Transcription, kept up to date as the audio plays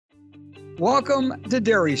Welcome to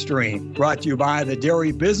Dairy Stream, brought to you by the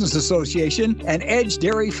Dairy Business Association and Edge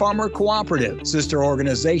Dairy Farmer Cooperative, sister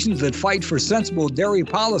organizations that fight for sensible dairy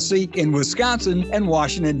policy in Wisconsin and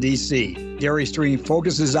Washington, D.C. Dairy Stream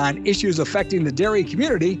focuses on issues affecting the dairy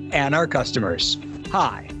community and our customers.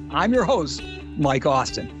 Hi, I'm your host, Mike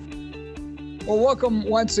Austin. Well, welcome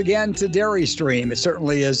once again to Dairy Stream. It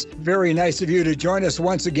certainly is very nice of you to join us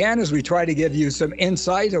once again as we try to give you some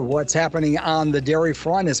insight of what's happening on the dairy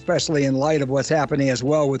front, especially in light of what's happening as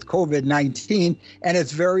well with COVID-19 and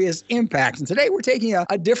its various impacts. And today we're taking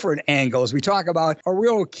a different angle as we talk about a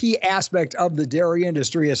real key aspect of the dairy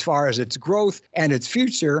industry as far as its growth and its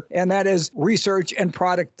future, and that is research and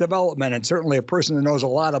product development. And certainly a person who knows a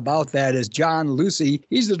lot about that is John Lucey.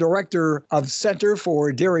 He's the director of Center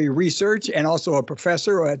for Dairy Research and also a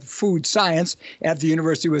professor at food science at the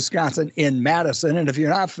University of Wisconsin in Madison. And if you're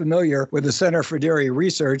not familiar with the Center for Dairy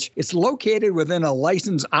Research, it's located within a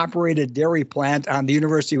license-operated dairy plant on the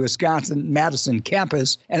University of Wisconsin-Madison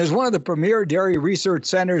campus and is one of the premier dairy research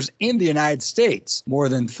centers in the United States. More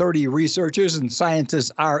than 30 researchers and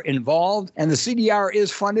scientists are involved, and the CDR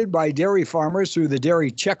is funded by dairy farmers through the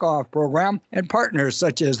Dairy Checkoff program and partners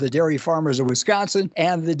such as the Dairy Farmers of Wisconsin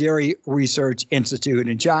and the Dairy Research Institute.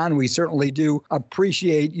 And John, we certainly do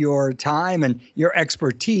appreciate your time and your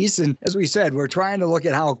expertise. And as we said, we're trying to look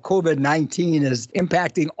at how COVID-19 is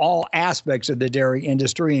impacting all aspects of the dairy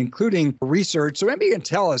industry, including research. So maybe you can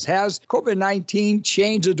tell us, has COVID-19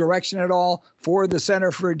 changed the direction at all for the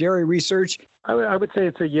Center for Dairy Research? I would say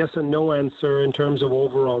it's a yes and no answer in terms of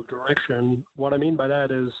overall direction. What I mean by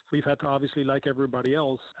that is we've had to obviously, like everybody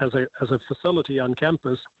else, as a facility on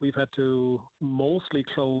campus, we've had to mostly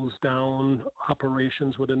close down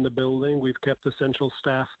operations within the building. We've kept essential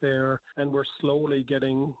staff there, and we're slowly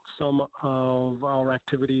getting some of our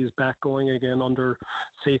activities back going again under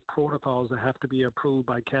safe protocols that have to be approved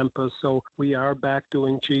by campus. So we are back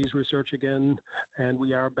doing cheese research again, and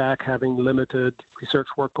we are back having limited research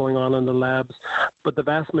work going on in the labs. But the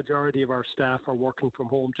vast majority of our staff are working from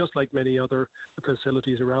home, just like many other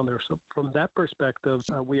facilities around there. So from that perspective,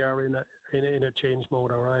 we are in a change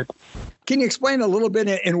mode, all right. Can you explain a little bit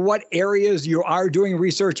in what areas you are doing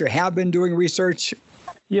research or have been doing research?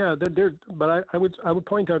 Yeah, but I would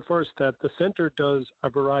point out first that the center does a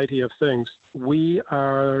variety of things. We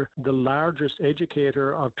are the largest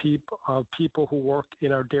educator of people who work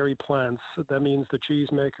in our dairy plants. That means the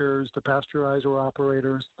cheese makers, the pasteurizer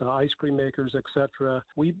operators, the ice cream makers, etc.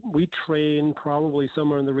 We train probably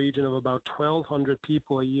somewhere in the region of about 1,200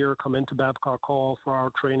 people a year come into Babcock Hall for our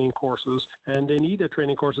training courses. And they need the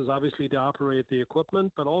training courses, obviously, to operate the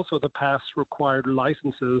equipment, but also to pass required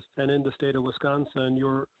licenses. And in the state of Wisconsin,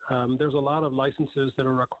 there's a lot of licenses that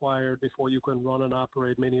are required before you can run and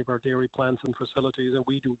operate many of our dairy plants and facilities, and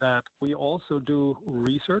we do that. We also do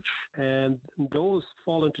research, and those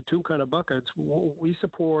fall into two kind of buckets. We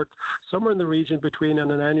support somewhere in the region between, on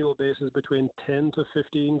an annual basis, between 10 to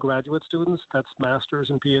 15 graduate students. That's master's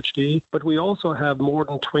and PhD. But we also have more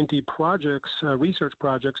than 20 projects, research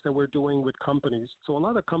projects that we're doing with companies. So a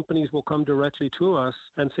lot of companies will come directly to us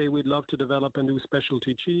and say, we'd love to develop a new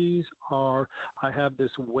specialty cheese, or I have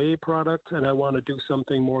this whey product and I want to do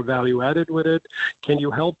something more value added with it. Can you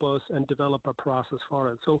help us and develop a process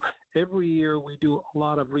for it? So every year we do a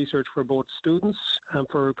lot of research for both students and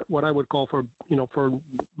for what I would call for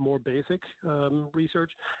more basic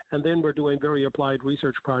research. And then we're doing very applied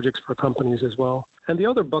research projects for companies as well. And the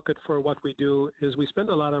other bucket for what we do is we spend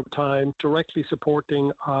a lot of time directly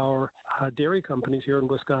supporting our dairy companies here in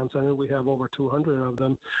Wisconsin, and we have over 200 of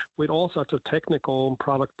them, with all sorts of technical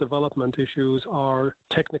product development issues or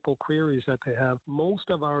technical queries that they have.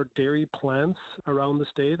 Most of our dairy plants around the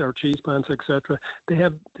state, our cheese plants, etc.,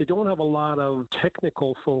 they don't have a lot of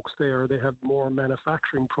technical folks there. They have more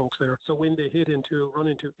manufacturing folks there. So when they run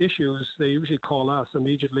into issues, they usually call us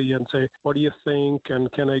immediately and say, what do you think?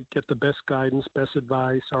 And can I get the best guidance, best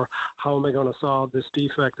advice, or how am I going to solve this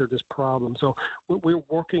defect or this problem? So we're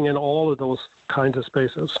working in all of those kinds of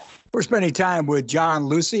spaces. We're spending time with John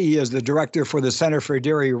Lucey. He is the director for the Center for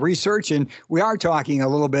Dairy Research, and we are talking a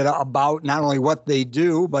little bit about not only what they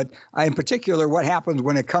do, but in particular what happens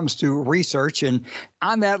when it comes to research. And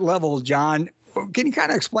on that level, John, can you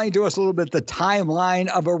kind of explain to us a little bit the timeline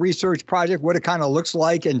of a research project, what it kind of looks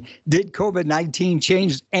like, and did COVID-19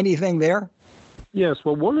 change anything there? Yes.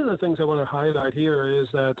 Well, one of the things I want to highlight here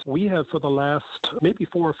is that we have, for the last maybe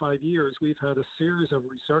 4 or 5 years, we've had a series of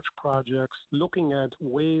research projects looking at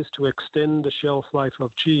ways to extend the shelf life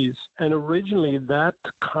of cheese. And originally that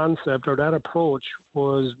concept or that approach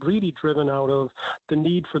was really driven out of the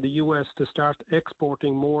need for the U.S. to start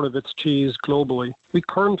exporting more of its cheese globally. We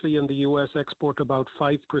currently in the U.S. export about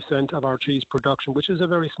 5% of our cheese production, which is a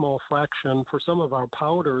very small fraction. For some of our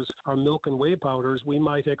powders, our milk and whey powders, we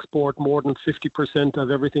might export more than 50%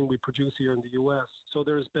 of everything we produce here in the U.S. So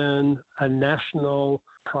there's been a national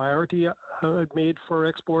priority made for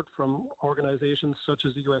export from organizations such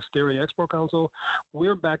as the U.S. Dairy Export Council.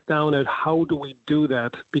 We're back down at how do we do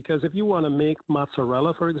that? Because if you want to make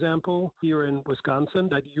mozzarella, for example, here in Wisconsin,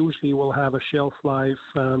 that usually will have a shelf life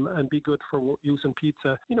and be good for use in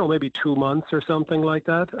pizza, maybe 2 months or something like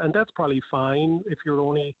that. And that's probably fine if you're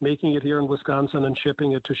only making it here in Wisconsin and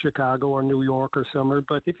shipping it to Chicago or New York or somewhere.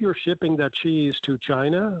 But if you're shipping that cheese to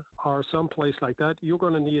China or someplace like that, you're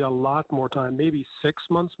going to need a lot more time, maybe 6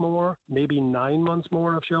 months more, maybe 9 months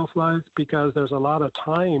more of shelf life, because there's a lot of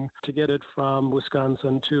time to get it from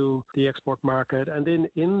Wisconsin to the export market. And then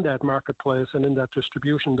in that marketplace and in that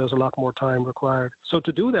distribution, there's a lot more time required. So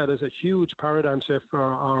to do that is a huge paradigm shift for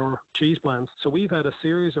our cheese plants. So we've had a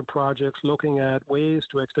series of projects looking at ways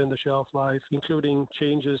to extend the shelf life, including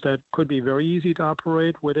changes that could be very easy to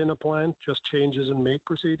operate within a plant, just changes in make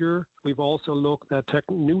procedure. We've also looked at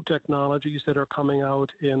new technologies that are coming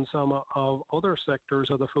out in some of other sectors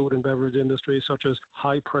of the food and beverage industry, such as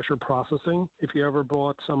high-pressure processing. If you ever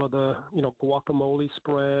bought some of the, guacamole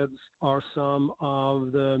spreads or some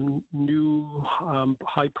of the new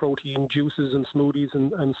high-protein juices and smoothies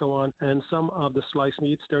and so on, and some of the sliced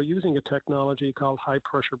meats, they're using a technology called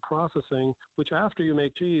high-pressure processing, which after you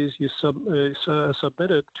make cheese, you submit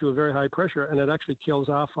it to a very high pressure, and it actually kills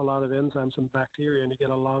off a lot of enzymes and bacteria, and you get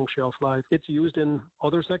a long shelf life. It's used in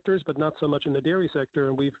other sectors, but not so much in the dairy sector,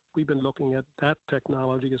 and we've been looking at that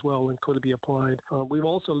technology as well and could it be applied. We've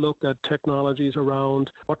also looked at technologies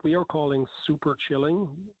around what we are calling super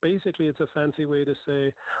chilling. Basically, it's a fancy way to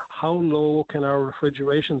say how low can our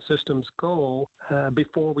refrigeration systems go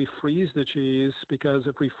before we freeze the cheese, because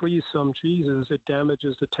if we freeze some cheeses, it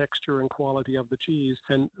damages the texture and quality of the cheese,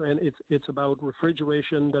 and it's about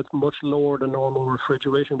refrigeration that's much lower than normal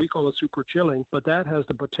refrigeration. We call it super chilling, but that has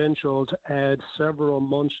the potential to add several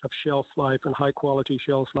months of shelf life and high quality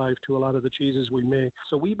shelf life to a lot of the cheeses we make.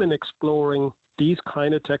 So we've been exploring these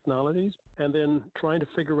kind of technologies and then trying to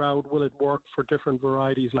figure out, will it work for different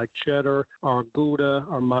varieties like cheddar or Gouda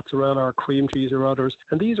or mozzarella or cream cheese or others.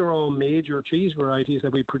 And these are all major cheese varieties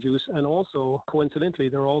that we produce. And also, coincidentally,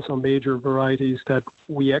 they're also major varieties that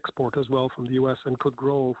we export as well from the U.S. and could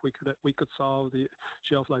grow if we could solve the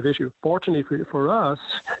shelf life issue. Fortunately for us,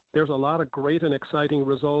 there's a lot of great and exciting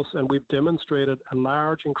results, and we've demonstrated a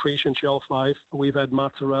large increase in shelf life. We've had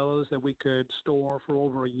mozzarellas that we could store for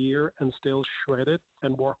over a year and still shred it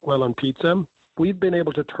and work well on pizza. We've been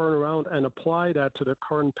able to turn around and apply that to the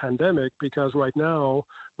current pandemic, because right now,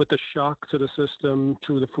 with the shock to the system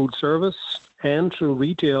through the food service and through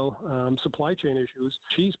retail supply chain issues,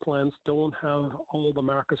 cheese plants don't have all the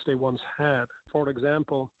markets they once had. For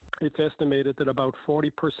example, it's estimated that about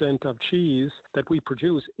 40% of cheese that we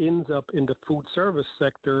produce ends up in the food service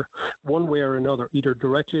sector one way or another, either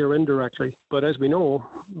directly or indirectly. But as we know,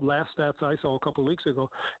 last stats I saw a couple of weeks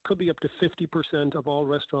ago, could be up to 50% of all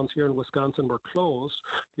restaurants here in Wisconsin were closed.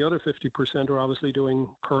 The other 50% are obviously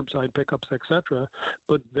doing curbside pickups, etc.,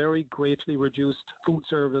 but very greatly reduced food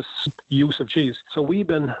service use of cheese. So we've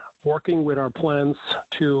been working with our plants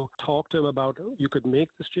to talk to them about, you could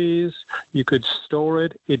make this cheese, you could store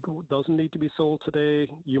it, it doesn't need to be sold today,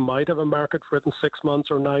 you might have a market for it in 6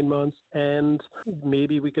 months or 9 months, and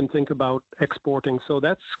maybe we can think about exporting. So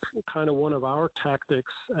that's kind of one of our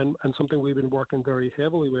tactics and something we've been working very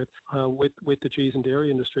heavily with the cheese and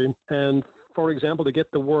dairy industry. And for example, to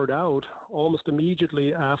get the word out, almost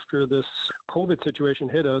immediately after this COVID situation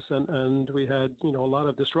hit us, and we had a lot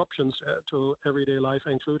of disruptions to everyday life,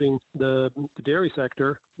 including the dairy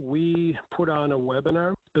sector, we put on a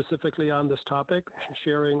webinar specifically on this topic,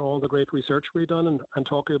 sharing all the great research we've done and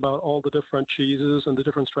talking about all the different cheeses and the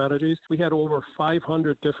different strategies. We had over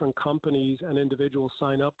 500 different companies and individuals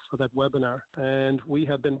sign up for that webinar. And we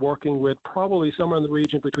have been working with probably somewhere in the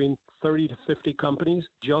region between 30 to 50 companies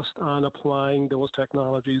just on applying those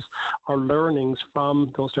technologies or learnings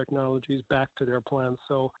from those technologies back to their plants.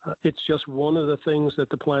 So it's just one of the things that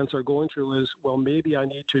the plants are going through is, well, maybe I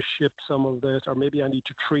need to ship some of this, or maybe I need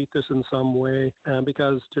to treat this in some way,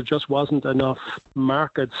 because there just wasn't enough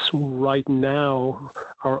markets right now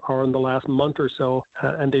or in the last month or so,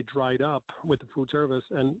 and they dried up with the food service,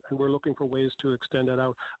 and we're looking for ways to extend that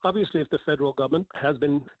out. Obviously, if the federal government has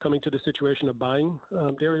been coming to the situation of buying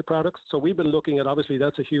dairy products, so we've been looking at, obviously,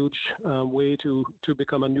 that's a huge way to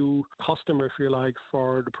become a new customer, if you like,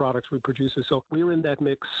 for the products we produce uses. So we were in that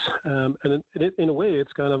mix. And in a way,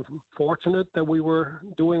 it's kind of fortunate that we were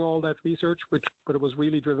doing all that research, but it was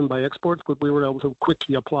really driven by exports, but we were able to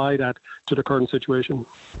quickly apply that to the current situation.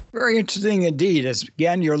 Very interesting indeed. As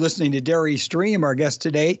again, you're listening to Dairy Stream. Our guest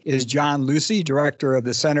today is John Lucey, Director of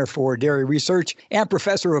the Center for Dairy Research and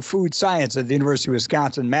Professor of Food Science at the University of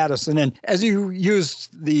Wisconsin-Madison. And as you used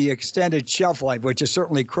the extended shelf life, which is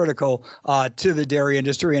certainly critical to the dairy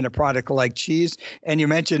industry and a product like cheese, and you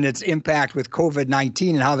mentioned its impact with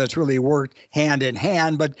COVID-19 and how that's really worked hand in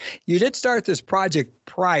hand, but you did start this project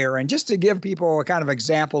prior. And just to give people a kind of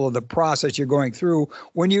example of the process you're going through,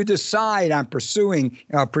 when you decide on pursuing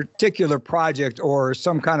a particular project or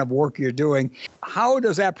some kind of work you're doing, how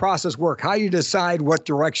does that process work? How do you decide what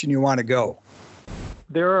direction you want to go?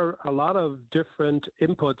 There are a lot of different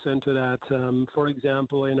inputs into that. For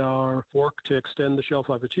example, in our work to extend the shelf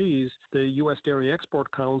life of cheese, the U.S. Dairy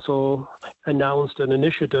Export Council announced an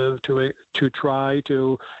initiative to try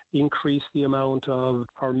to increase the amount of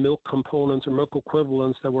our milk components or milk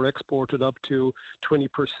equivalents that were exported up to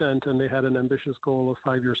 20%, and they had an ambitious goal of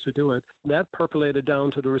 5 years to do it. That percolated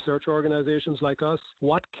down to the research organizations like us.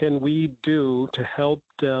 What can we do to help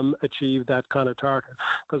them achieve that kind of target?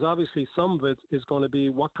 Because obviously some of it is going to be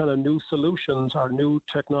what kind of new solutions or new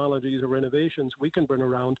technologies or innovations we can bring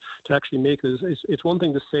around to actually make this. It's one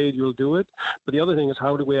thing to say you'll do it, but the other thing is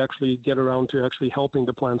how do we actually get around to actually helping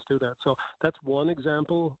the plants do that? So that's one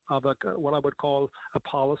example of what I would call a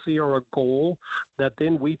policy or a goal that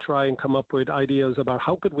then we try and come up with ideas about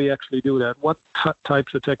how could we actually do that, what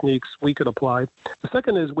types of techniques we could apply. The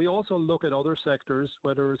second is we also look at other sectors,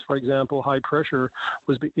 whether it's, for example, high pressure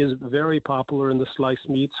is very popular in the sliced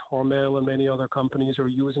meats. Hormel and many other companies are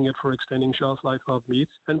using it for extending shelf life of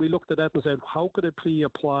meats. And we looked at that and said, how could it be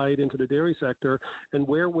applied into the dairy sector, and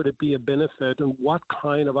where would it be a benefit, and what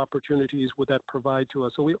kind of opportunities would that provide to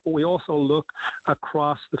us? So we also look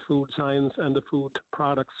across the food science and the food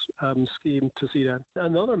products scheme to see that.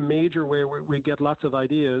 Another major way we get lots of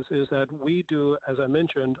ideas is that we do, as I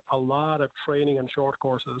mentioned, a lot of training and short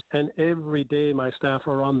courses. And every day my staff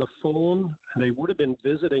are on the phone, and they would have been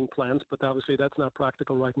visiting plants, but obviously that's not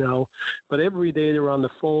practical right now. But every day they're on the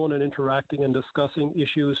phone and interacting and discussing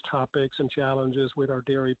issues, topics, and challenges with our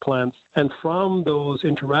dairy plants. And from those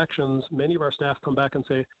interactions, many of our staff come back and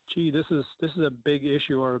say, gee, this is a big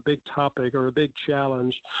issue or a big topic or a big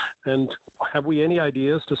challenge. And have we any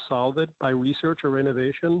ideas to solve it by research or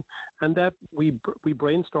innovation? And that we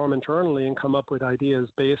brainstorm internally and come up with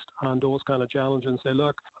ideas based on those kind of challenges and say,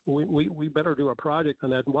 look, we better do a project on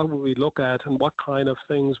that. And what would we look at and what kind of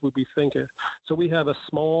things would we think of? So we have a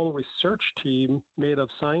small research team made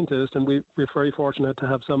of scientists, and we're very fortunate to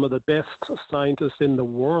have some of the best scientists in the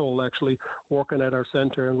world actually working at our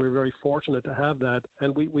center, and we're very fortunate to have that.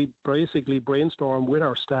 And we basically brainstorm with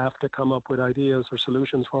our staff to come up with ideas or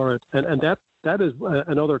solutions for it. And that is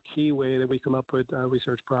another key way that we come up with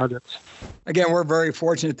research projects. Again, we're very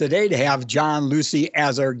fortunate today to have John Lucey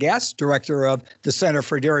as our guest, Director of the Center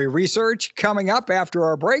for Dairy Research. Coming up after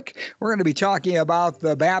our break, we're going to be talking about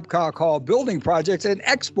the Babcock Hall building projects and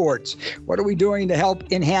exports. What are we doing to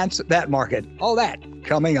help enhance that market? All that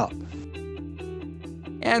coming up.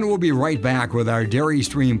 And we'll be right back with our Dairy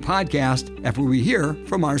Stream podcast after we hear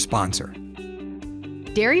from our sponsor.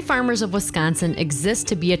 Dairy Farmers of Wisconsin exists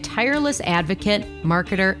to be a tireless advocate,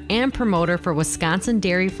 marketer, and promoter for Wisconsin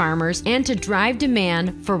dairy farmers and to drive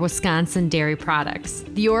demand for Wisconsin dairy products.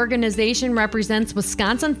 The organization represents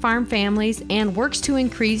Wisconsin farm families and works to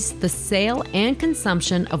increase the sale and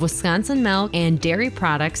consumption of Wisconsin milk and dairy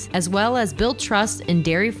products, as well as build trust in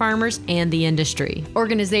dairy farmers and the industry.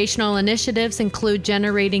 Organizational initiatives include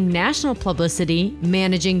generating national publicity,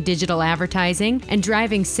 managing digital advertising, and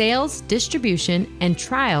driving sales, distribution, and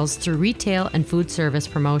trials through retail and food service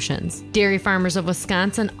promotions. Dairy Farmers of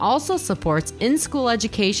Wisconsin also supports in-school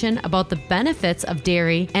education about the benefits of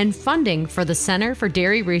dairy and funding for the Center for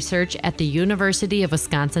Dairy Research at the University of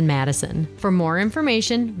Wisconsin-Madison. For more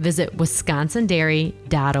information, visit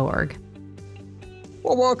wisconsindairy.org.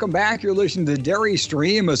 Well, welcome back. You're listening to Dairy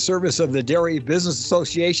Stream, a service of the Dairy Business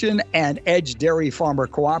Association and Edge Dairy Farmer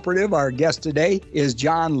Cooperative. Our guest today is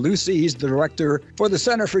John Lucey. He's the director for the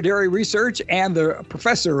Center for Dairy Research and the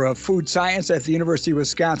professor of food science at the University of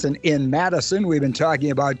Wisconsin in Madison. We've been talking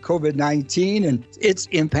about COVID-19 and its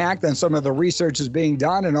impact on some of the research that's being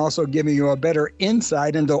done, and also giving you a better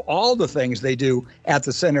insight into all the things they do at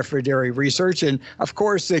the Center for Dairy Research. And of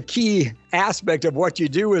course, the key aspect of what you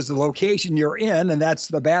do is the location you're in, and that's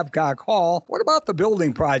the Babcock Hall. What about the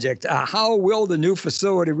building project? How will the new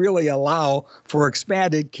facility really allow for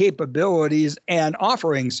expanded capabilities and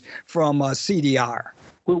offerings from CDR?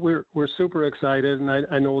 We're super excited, and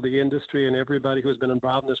I know the industry and everybody who's been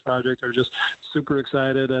involved in this project are just super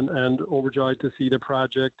excited and overjoyed to see the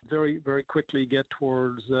project very, very quickly get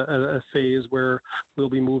towards a phase where we'll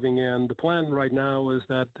be moving in. The plan right now is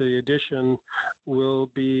that the addition will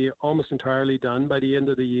be almost entirely done by the end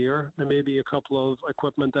of the year. There may be a couple of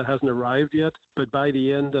equipment that hasn't arrived yet, but by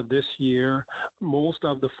the end of this year, most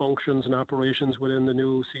of the functions and operations within the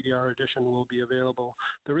new CDR addition will be available.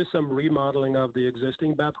 There is some remodeling of the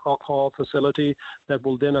existing Babcock Hall facility that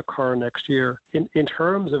will then occur next year. In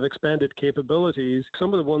terms of expanded capabilities,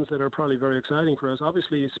 some of the ones that are probably very exciting for us,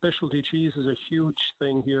 obviously specialty cheese is a huge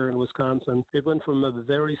thing here in Wisconsin. It went from a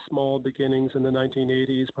very small beginnings in the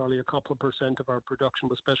 1980s, probably a couple of percent of our production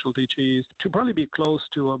was specialty cheese, to probably be close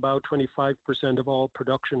to about 25% of all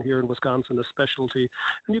production here in Wisconsin is specialty.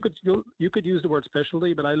 And you could use the word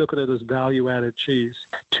specialty, but I look at it as value-added cheese.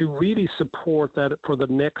 To really support that for the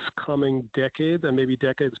next coming decade and maybe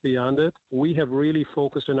decades beyond it, we have really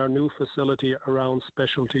focused in our new facility around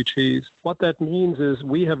specialty cheese. What that means is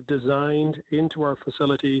we have designed into our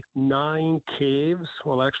facility 9 caves.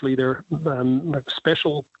 Well, actually, they're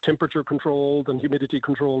special temperature-controlled and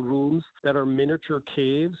humidity-controlled rooms that are miniature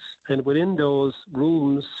caves. And within those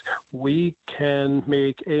rooms, we can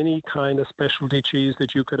make any kind of specialty cheese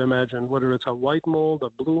that you could imagine, whether it's a white mold, a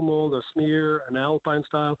blue mold, a smear, an alpine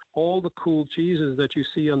style, all the cool cheeses that you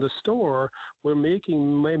see on the store. We're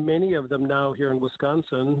making many of them now here in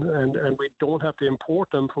Wisconsin, and we don't have to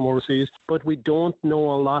import them from overseas, but we don't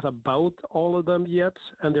know a lot about all of them yet,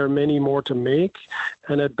 and there are many more to make.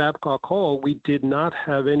 And at Babcock Hall, we did not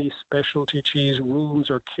have any specialty cheese rooms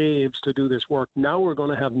or caves to do this work. Now we're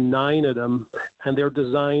going to have 9 of them, and they're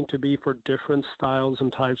designed to be for different styles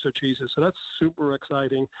and types of cheeses. So that's super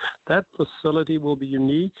exciting. That facility will be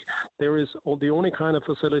unique. There is the only kind of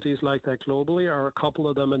facilities like that globally are a couple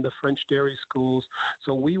of them in the French dairy schools.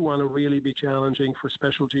 So we want to really be challenging for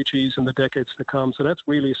specialty cheese in the decades to come. So that's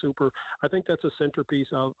really super. I think that's a centerpiece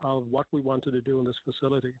of what we wanted to do in this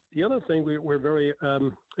facility. The other thing we're very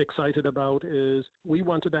excited about is we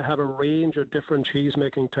wanted to have a range of different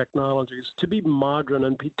cheese-making technologies to be modern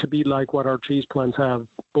and to be like what our cheese plants have,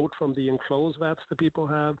 both from the enclosed vats that people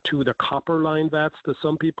have to the copper line vats that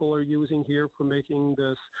some people are using here for making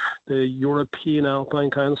the European Alpine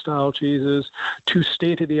kind of style cheeses, to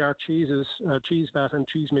state-of-the-art cheeses, cheese vat and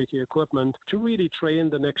cheese-making equipment to really train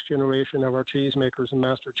the next generation of our cheesemakers and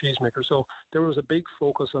master cheesemakers. So there was a big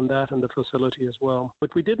focus on that in the facility as well.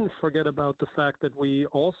 But we didn't forget about the fact that we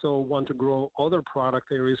also want to grow other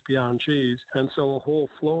product areas beyond cheese. And so a whole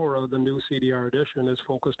floor of the new CDR edition is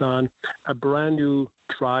focused on a brand new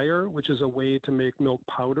dryer, which is a way to make milk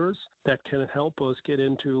powders that can help us get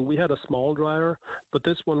into, we had a small dryer, but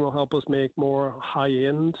this one will help us make more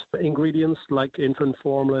high-end ingredients like infant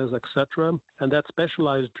formulas, etc. And that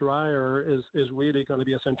specialized dryer is really going to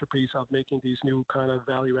be a centerpiece of making these new kind of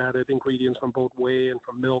value-added ingredients from both whey and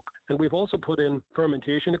from milk. And we've also put in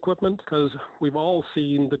fermentation equipment because we've all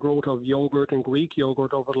seen the growth of yogurt and Greek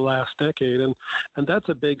yogurt over the last decade, and that's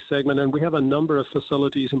a big segment. And we have a number of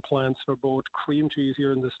facilities and plants for both cream cheese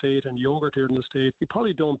here in the state and yogurt here in the state. We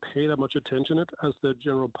probably don't pay that much attention to it as the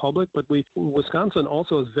general public, but Wisconsin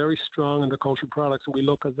also is very strong in the cultured products, and we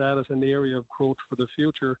look at that as an area of growth for the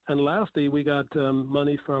future. And lastly, we got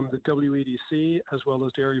money from the WEDC as well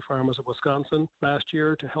as Dairy Farmers of Wisconsin last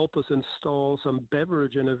year to help us install some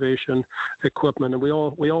beverage innovation equipment. And we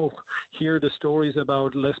all hear the stories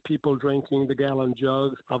about less people drinking the gallon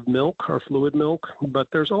jugs of milk or fluid milk, but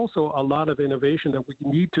there's also a lot of innovation that we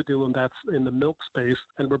need to do, and that's in the milk space.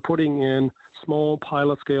 And we're putting in small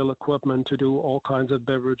pilot scale equipment to do all kinds of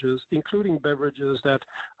beverages, including beverages that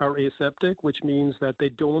are aseptic, which means that they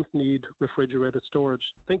don't need refrigerated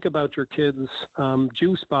storage. Think about your kids'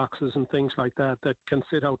 juice boxes and things like that can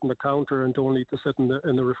sit out on the counter and don't need to sit in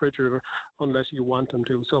the refrigerator unless you want them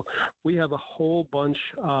to. So we have a whole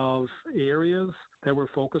bunch of areas that we're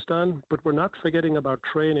focused on, but we're not forgetting about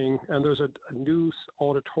training. And there's a new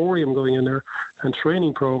auditorium going in there and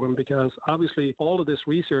training program, because obviously all of this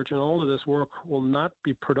research and all of this work will not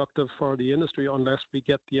be productive for the industry unless we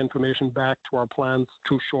get the information back to our plants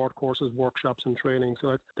through short courses, workshops, and training.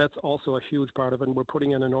 So that's also a huge part of it. And we're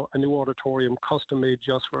putting in a new auditorium custom made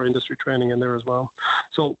just for industry training in there as well.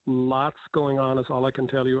 So lots going on is all I can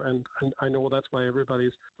tell you. And I know that's why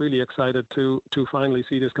everybody's really excited to finally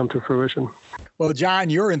see this come to fruition. Well, Well, John,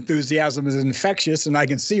 your enthusiasm is infectious, and I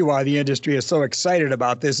can see why the industry is so excited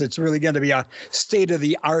about this. It's really going to be a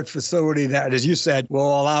state-of-the-art facility that, as you said,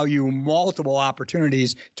 will allow you multiple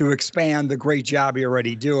opportunities to expand the great job you're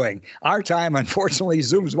already doing. Our time, unfortunately,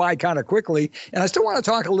 zooms by kind of quickly, and I still want to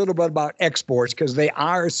talk a little bit about exports because they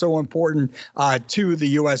are so important to the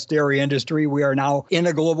U.S. dairy industry. We are now in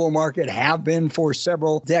a global market, have been for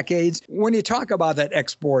several decades. When you talk about that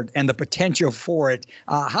export and the potential for it,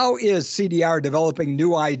 how is CDR developing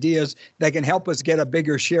new ideas that can help us get a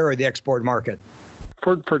bigger share of the export market?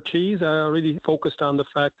 For cheese, I really focused on the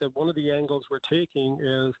fact that one of the angles we're taking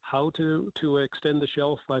is how to extend the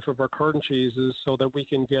shelf life of our current cheeses so that we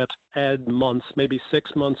can add months, maybe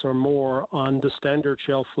 6 months or more on the standard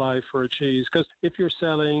shelf life for a cheese. Because if you're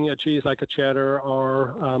selling a cheese like a cheddar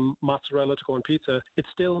or mozzarella to go on pizza, it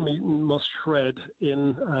still must shred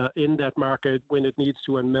in that market when it needs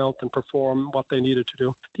to and melt and perform what they need it to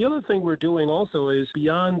do. The other thing we're doing also is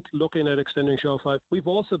beyond looking at extending shelf life, we've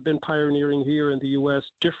also been pioneering here in the U.S.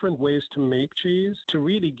 different ways to make cheese to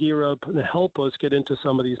really gear up and help us get into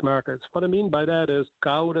some of these markets. What I mean by that is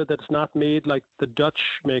Gouda that's not made like the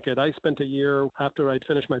Dutch make it. I spent a year after I'd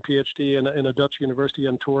finished my PhD in a Dutch university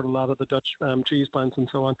and toured a lot of the Dutch cheese plants and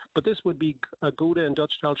so on. But this would be Gouda and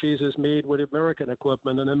Dutch style cheeses made with American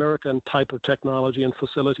equipment and American type of technology and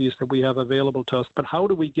facilities that we have available to us. But how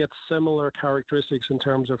do we get similar characteristics in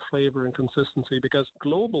terms of flavor and consistency? Because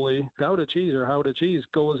globally, Gouda cheese or Gouda cheese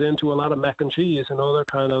goes into a lot of mac and cheese and other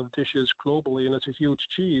kind of dishes globally, and it's a huge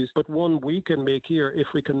cheese, but one we can make here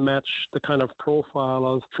if we can match the kind of profile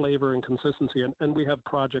of flavor and consistency. And we have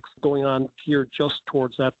projects going on here just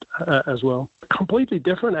towards that as well. A completely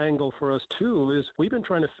different angle for us too is we've been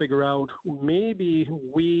trying to figure out maybe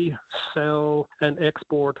we sell and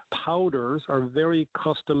export powders or very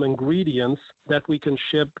custom ingredients that we can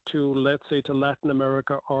ship to, let's say, to Latin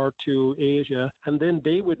America or to Asia, and then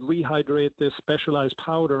they would rehydrate this specialized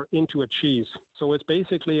powder into a cheese. So it's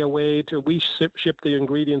basically a way to, we ship the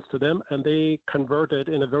ingredients to them and they convert it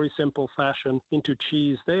in a very simple fashion into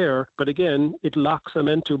cheese there. But again, it locks them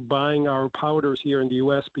into buying our powders here in the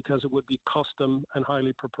U.S. because it would be custom and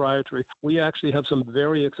highly proprietary. We actually have some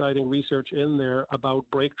very exciting research in there about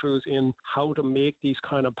breakthroughs in how to make these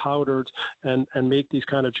kind of powders and make these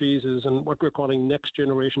kind of cheeses and what we're calling next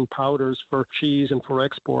generation powders for cheese and for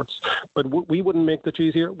exports. But we wouldn't make the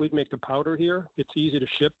cheese here. We'd make the powder here. It's easy to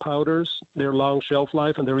ship powders. They're long shelf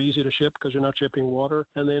life and they're easy to ship because you're not shipping water.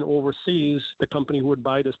 And then overseas, the company who would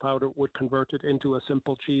buy this powder would convert it into a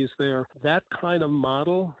simple cheese there. That kind of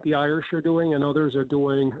model the Irish are doing and others are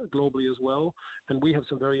doing globally as well. And we have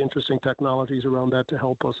some very interesting technologies around that to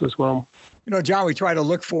help us as well. You know, John, we try to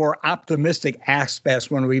look for optimistic aspects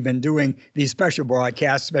when we've been doing these special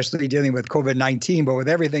broadcasts, especially dealing with COVID-19. But with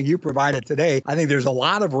everything you provided today, I think there's a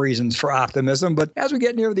lot of reasons for optimism. But as we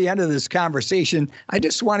get near the end of this conversation, I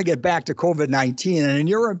just want to get back to COVID-19. And in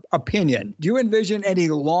your opinion, do you envision any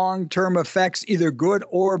long-term effects, either good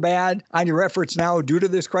or bad, on your efforts now due to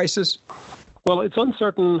this crisis? Well, it's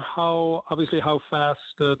uncertain how fast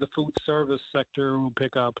the food service sector will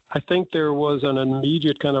pick up. I think there was an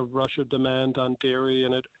immediate kind of rush of demand on dairy,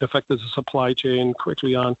 and it affected the supply chain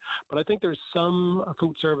quickly on. But I think there's some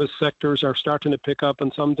food service sectors are starting to pick up,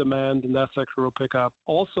 and some demand in that sector will pick up.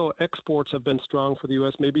 Also, exports have been strong for the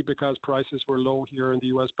U.S., maybe because prices were low here in the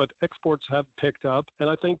U.S., but exports have picked up.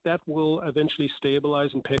 And I think that will eventually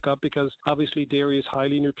stabilize and pick up because obviously dairy is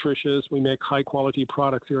highly nutritious. We make high-quality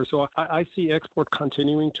products here. So I see export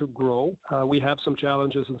continuing to grow. We have some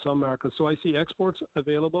challenges in some markets. So I see exports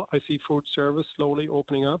available. I see food service slowly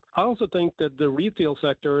opening up. I also think that the retail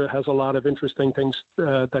sector has a lot of interesting things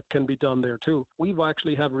that can be done there too. We've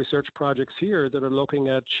actually have research projects here that are looking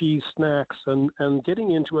at cheese snacks and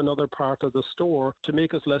getting into another part of the store to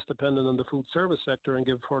make us less dependent on the food service sector and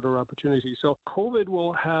give further opportunities. So COVID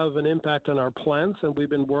will have an impact on our plants, and we've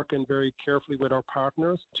been working very carefully with our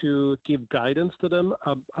partners to give guidance to them,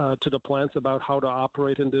 to the plants about how to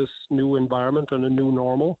operate in this new environment and a new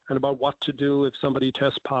normal, and about what to do if somebody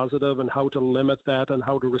tests positive and how to limit that and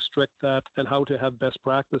how to restrict that and how to have best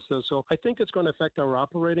practices. So I think it's going to affect our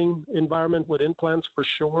operating environment within plants for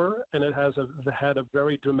sure, and it has had a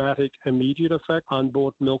very dramatic immediate effect on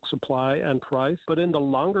both milk supply and price. But in the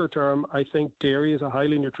longer term, I think dairy is a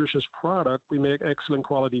highly nutritious product. We make excellent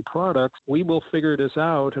quality products. We will figure this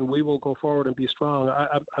out and we will go forward and be strong.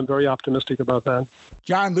 I'm very optimistic about that.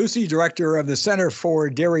 John Lucey, Director of the Center for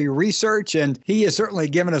Dairy Research, and he has certainly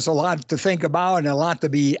given us a lot to think about and a lot to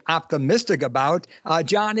be optimistic about.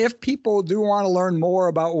 John, if people do want to learn more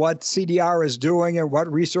about what CDR is doing and what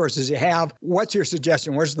resources you have, what's your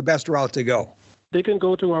suggestion? Where's the best route to go? They can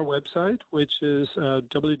go to our website, which is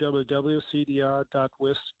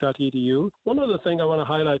www.cdr.wisc.edu. One other thing I want to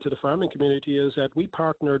highlight to the farming community is that we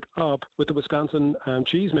partnered up with the Wisconsin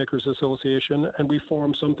Cheesemakers Association, and we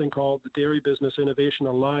formed something called the Dairy Business Innovation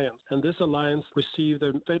Alliance. And this alliance received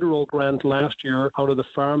a federal grant last year out of the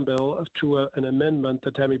Farm Bill to an amendment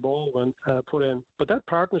that Tammy Baldwin put in. But that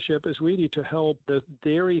partnership is really to help the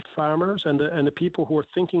dairy farmers and the people who are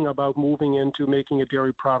thinking about moving into making a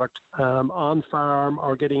dairy product on farm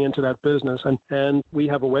or getting into that business. And we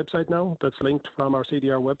have a website now that's linked from our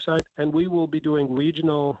CDR website, and we will be doing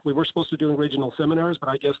we were supposed to be doing regional seminars, but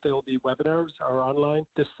I guess they'll be webinars or online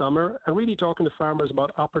this summer, and really talking to farmers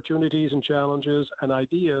about opportunities and challenges and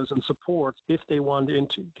ideas and support if they want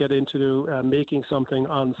to get into making something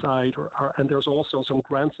on site, and there's also some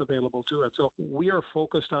grants available to it. So we are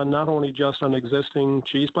focused on not only just on existing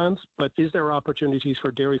cheese plants, but is there opportunities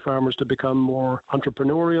for dairy farmers to become more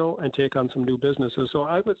entrepreneurial and take on some new businesses? So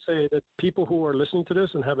I would say that people who are listening to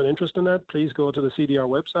this and have an interest in that, please go to the CDR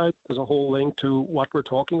website. There's a whole link to what we're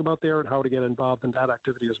talking about there and how to get involved in that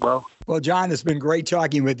activity as well. Well, John, it's been great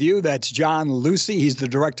talking with you. That's John Lucey. He's the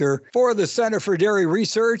director for the Center for Dairy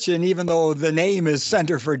Research. And even though the name is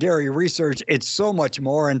Center for Dairy Research, it's so much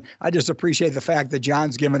more. And I just appreciate the fact that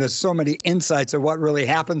John's given us so many insights of what really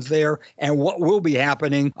happens there and what will be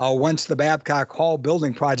happening once the Babcock Hall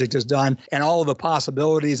building project is done, and all of the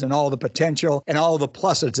possibilities and all the potential and all the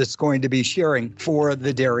pluses it's going to be sharing for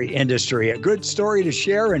the dairy industry. A good story to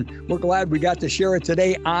share, and we're glad we got to share it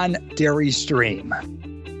today on Dairy Stream.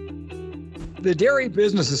 The Dairy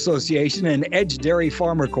Business Association and Edge Dairy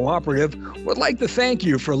Farmer Cooperative would like to thank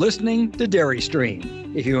you for listening to Dairy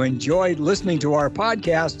Stream. If you enjoyed listening to our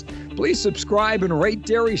podcast, please subscribe and rate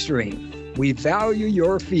Dairy Stream. We value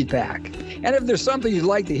your feedback. And if there's something you'd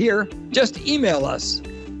like to hear, just email us,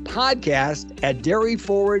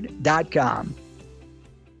 podcast@dairyforward.com.